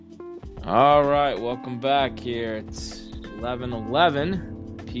All right, welcome back here. It's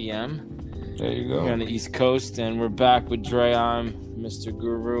 11:11 p.m. There you here go. on the East Coast, and we're back with Dre. I'm Mr.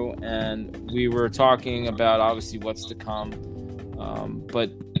 Guru, and we were talking about obviously what's to come, but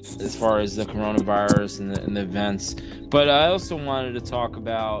as far as the coronavirus and the events, but I also wanted to talk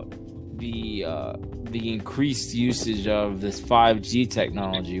about the uh, the increased usage of this 5G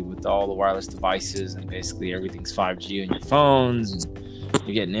technology with all the wireless devices, and basically everything's 5G on your phones, and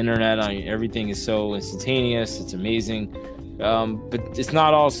you're getting internet on everything is so instantaneous. It's amazing. But it's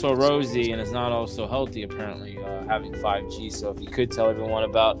not all so rosy and it's not all so healthy, apparently, having 5G. So if you could tell everyone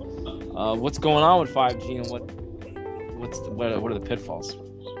about what's going on with 5G and what are the pitfalls with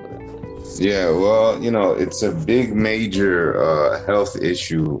it? Yeah, well, it's a big major health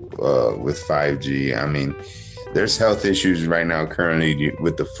issue with 5G. I mean, there's health issues right now currently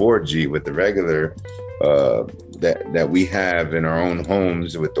with the 4G, with the regular uh, that we have in our own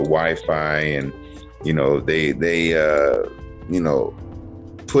homes with the Wi-Fi, and they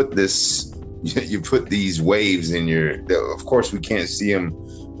put this you put these waves in your. Of course, we can't see them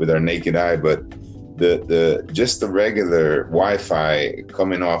with our naked eye, but the just the regular Wi-Fi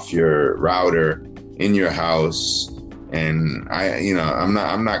coming off your router in your house. And I'm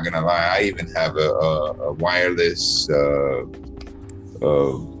not gonna lie, I even have a wireless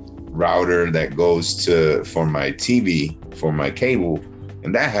router that goes to for my TV, for my cable,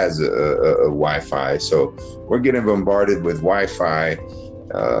 and that has a Wi-Fi. So we're getting bombarded with Wi-Fi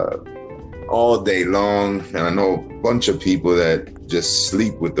uh, all day long. And I know a bunch of people that just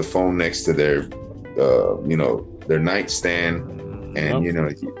sleep with the phone next to their nightstand, and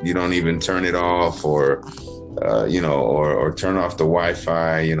Yep. you don't even turn it off, or turn off the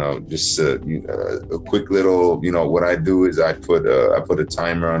Wi-Fi. Just a quick little. What I do is I put a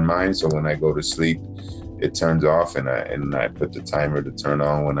timer on mine, so when I go to sleep, it turns off, and I put the timer to turn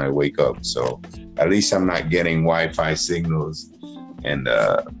on when I wake up. So at least I'm not getting Wi-Fi signals and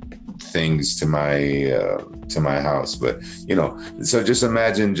things to my house. But so just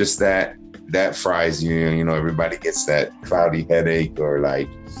imagine just that fries you. Everybody gets that cloudy headache, or like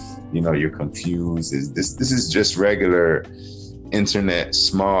you're confused. This is just regular internet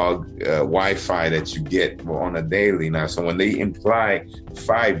smog, Wi-Fi that you get on a daily now. So when they imply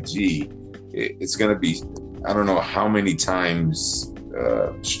 5G, it's going to be, I don't know how many times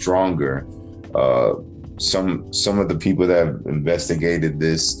stronger. uh, some of the people that have investigated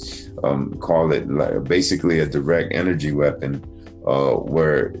this call it like basically a direct energy weapon,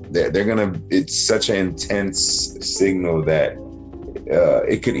 where they're gonna. It's such an intense signal that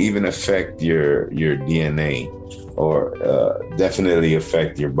it could even affect your DNA, or definitely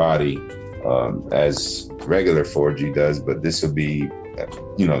affect your body, as regular 4G does. But this would be,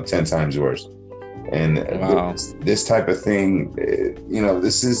 10 times worse. And Wow. this type of thing,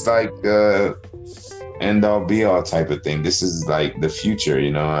 this is like end all be all type of thing. This is like the future.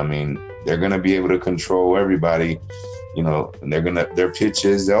 I mean, they're gonna be able to control everybody. And their pitch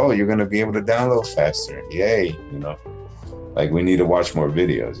is, oh, you're gonna be able to download faster. Yay. Like, we need to watch more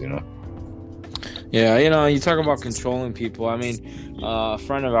videos. Yeah, you talk about controlling people. I mean, a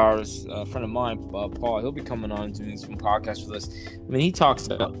friend of ours, a friend of mine, Paul, he'll be coming on and doing some podcast with us. I mean, he talks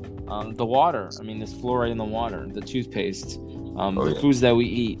about the water. I mean, there's fluoride in the water, the toothpaste, Oh the yeah. foods that we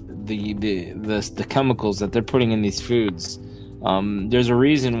eat, the chemicals that they're putting in these foods. There's a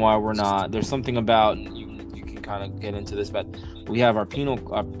reason why we're not. There's something about you can kind of get into this, but we have our pineal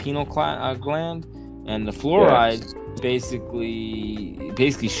gland, and the Yeah. fluoride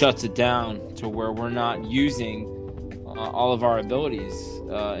basically shuts it down to where we're not using all of our abilities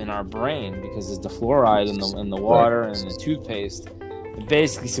in our brain, because it's the fluoride in the Right. water and the toothpaste. It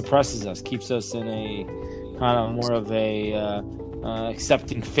basically suppresses us, keeps us in a kind of more of a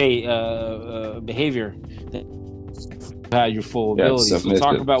accepting fate behavior that you had your full Yeah. ability. So talk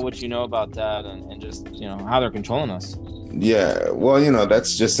Submissive. about what you know about that, and just how they're controlling us. Yeah, well,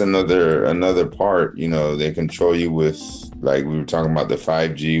 that's just another part. They control you with, like we were talking about, the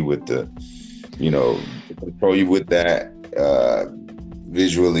 5G, with they control you with that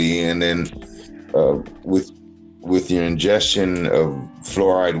visually, and then with your ingestion of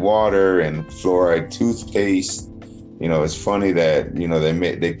fluoride water and fluoride toothpaste. It's funny that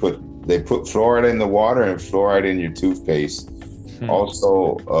they put fluoride in the water and fluoride in your toothpaste. Hmm.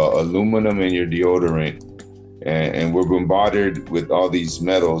 Also, aluminum in your deodorant, and we're bombarded with all these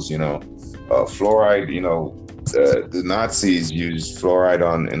metals. Fluoride. The Nazis used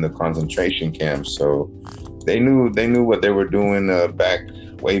fluoride in the concentration camps, so they knew what they were doing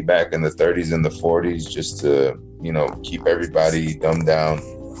way back in the 30s and the 40s, just to keep everybody dumbed down.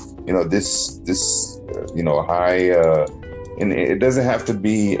 This high and it doesn't have to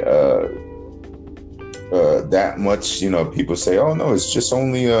be that much. People say, oh no, it's just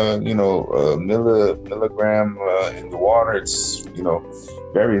only a milligram in the water. It's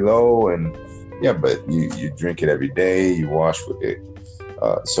very low, and yeah, but you drink it every day, you wash with it.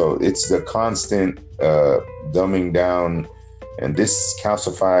 So it's the constant dumbing down, and this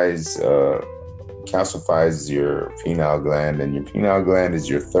calcifies your pineal gland, and your pineal gland is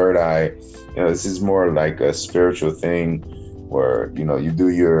your third eye. This is more like a spiritual thing where you do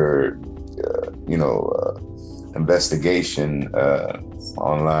your investigation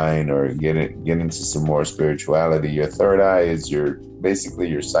online, or get into some more spirituality. Your third eye is basically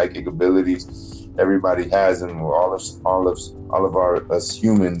your psychic abilities. Everybody has them. All of us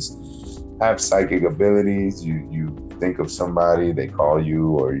humans have psychic abilities. You think of somebody, they call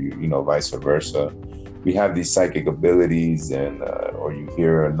you, or vice versa. We have these psychic abilities, and or you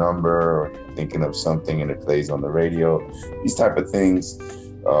hear a number, or you're thinking of something and it plays on the radio. These type of things.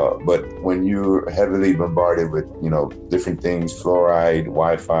 But when you're heavily bombarded with different things, fluoride,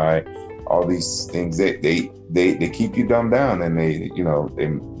 Wi-Fi, all these things, they keep you dumbed down, and they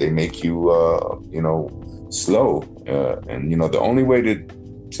make you slow. And the only way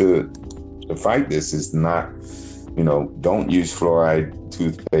to fight this is not don't use fluoride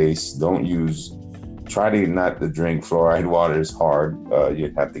toothpaste. Try not to drink fluoride water. Is hard.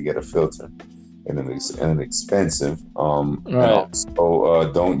 You'd have to get a filter. And expensive. Right. And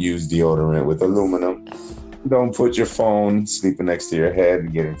also, don't use deodorant with aluminum. Don't put your phone sleeping next to your head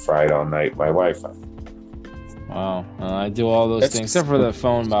and getting fried all night by Wi-Fi. Wow, I do all those things except for the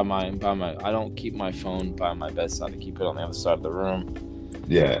phone by my. I don't keep my phone by my bedside. I keep it on the other side of the room.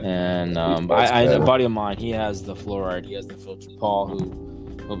 Yeah. And a buddy of mine, he has the fluoride. He has the filter. Paul,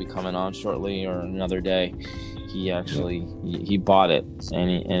 who'll be coming on shortly or another day. He actually he bought it,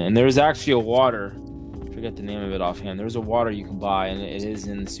 and there's actually a water. I forget the name of it offhand. There's a water you can buy, and it is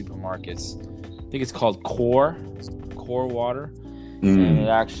in the supermarkets. I think it's called Core water, and it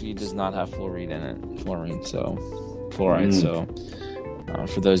actually does not have fluoride in it. Fluoride. So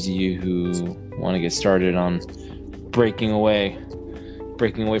for those of you who want to get started on breaking away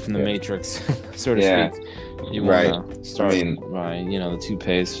from the matrix, so to speak. You want to start by, the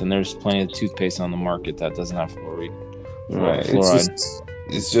toothpaste, and there's plenty of toothpaste on the market that doesn't have fluoride. Right.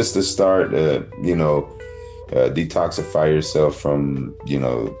 It's just to start, detoxify yourself from,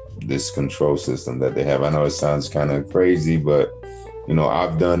 this control system that they have. I know it sounds kind of crazy, but,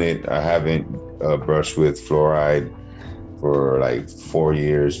 I've done it. I haven't brushed with fluoride for like 5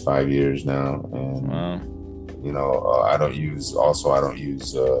 years now. And, wow. I don't use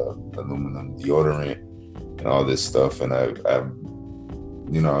aluminum deodorant and all this stuff, and I've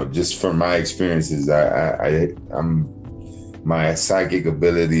just from my experiences, I'm my psychic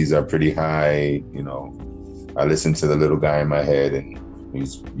abilities are pretty high. I listen to the little guy in my head, and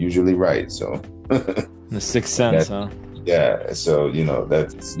he's usually right. So the sixth sense, huh? Yeah. So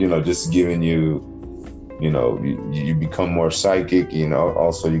that's just giving you, you become more psychic.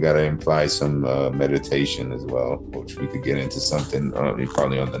 Also you got to imply some meditation as well, which we could get into something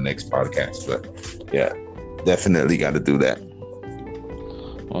probably on the next podcast. But yeah. Definitely got to do that.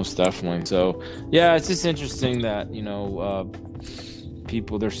 Most definitely. So, yeah, it's just interesting that,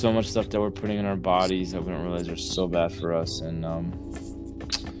 people, there's so much stuff that we're putting in our bodies that we don't realize are so bad for us. And,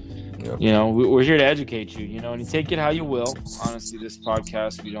 we're here to educate you, and you take it how you will. Honestly, this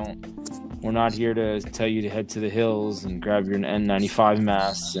podcast, we're not here to tell you to head to the hills and grab your N95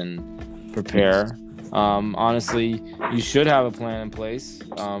 masks and prepare. Honestly, you should have a plan in place.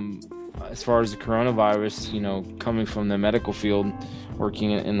 As far as the coronavirus, coming from the medical field, working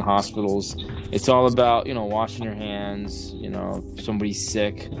in hospitals, it's all about, washing your hands. If somebody's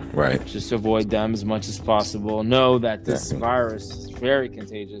sick, right, just avoid them as much as possible. Know that this virus is very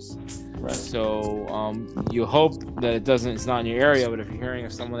contagious. Right. So you hope that it's not in your area, but if you're hearing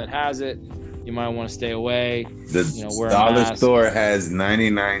of someone that has it, you might want to stay away. The dollar store has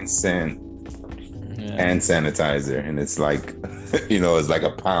 99-cent hand sanitizer, and it's like it's like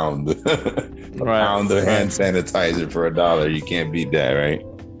a pound pound of hand sanitizer for $1. You can't beat that, right?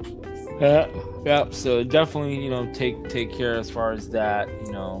 Yeah. So definitely take care as far as that,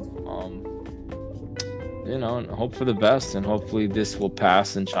 and hope for the best, and hopefully this will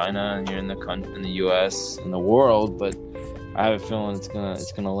pass in China and here in the US and the world. But I have a feeling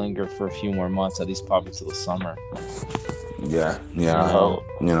it's gonna linger for a few more months, at least probably till the summer. Yeah. I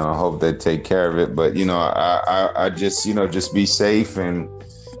hope they take care of it. But I just just be safe and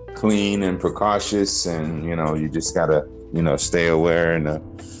clean and precautious, and you just gotta stay aware and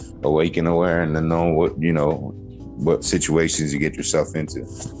awake and aware, and then know what situations you get yourself into.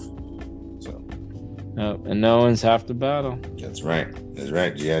 So And knowing's half the battle. That's right. That's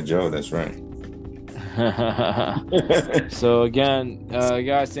right. G.I. Joe. That's right. So again,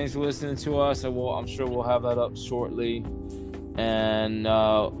 guys, thanks for listening to us. I'm sure we'll have that up shortly. And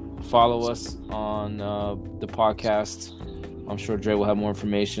follow us on the podcast. I'm sure Dre will have more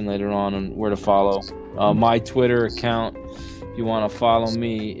information later on where to follow. My Twitter account, if you want to follow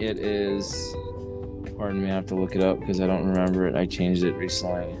me, it is... Pardon me, I have to look it up because I don't remember it. I changed it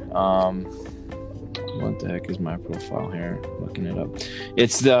recently. What the heck is my profile here? Looking it up.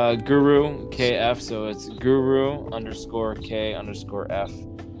 It's the Guru KF, so it's Guru_K_F,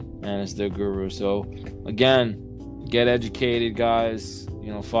 and it's the Guru. So again, get educated, guys.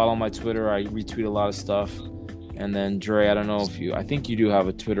 Follow my Twitter. I retweet a lot of stuff. And then Dre, I don't know I think you do have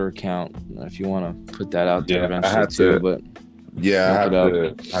a Twitter account. If you want to put that out there eventually too, but. Yeah,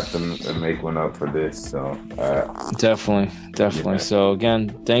 I have to make one up for this. So definitely. Yeah. So again,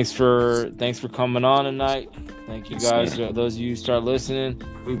 thanks for coming on tonight. Thank you guys. Those of you who start listening,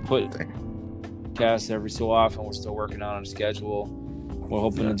 we put podcasts every so often. We're still working on our schedule. We're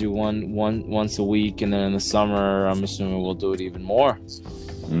hoping to do one once a week, and then in the summer, I'm assuming we'll do it even more.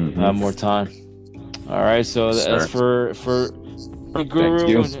 Have more time. All right. So that's for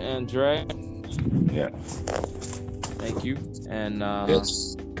Guru and Dre. Yeah. Thank you. And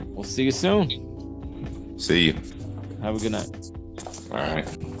we'll see you soon. See you. Have a good night. All right.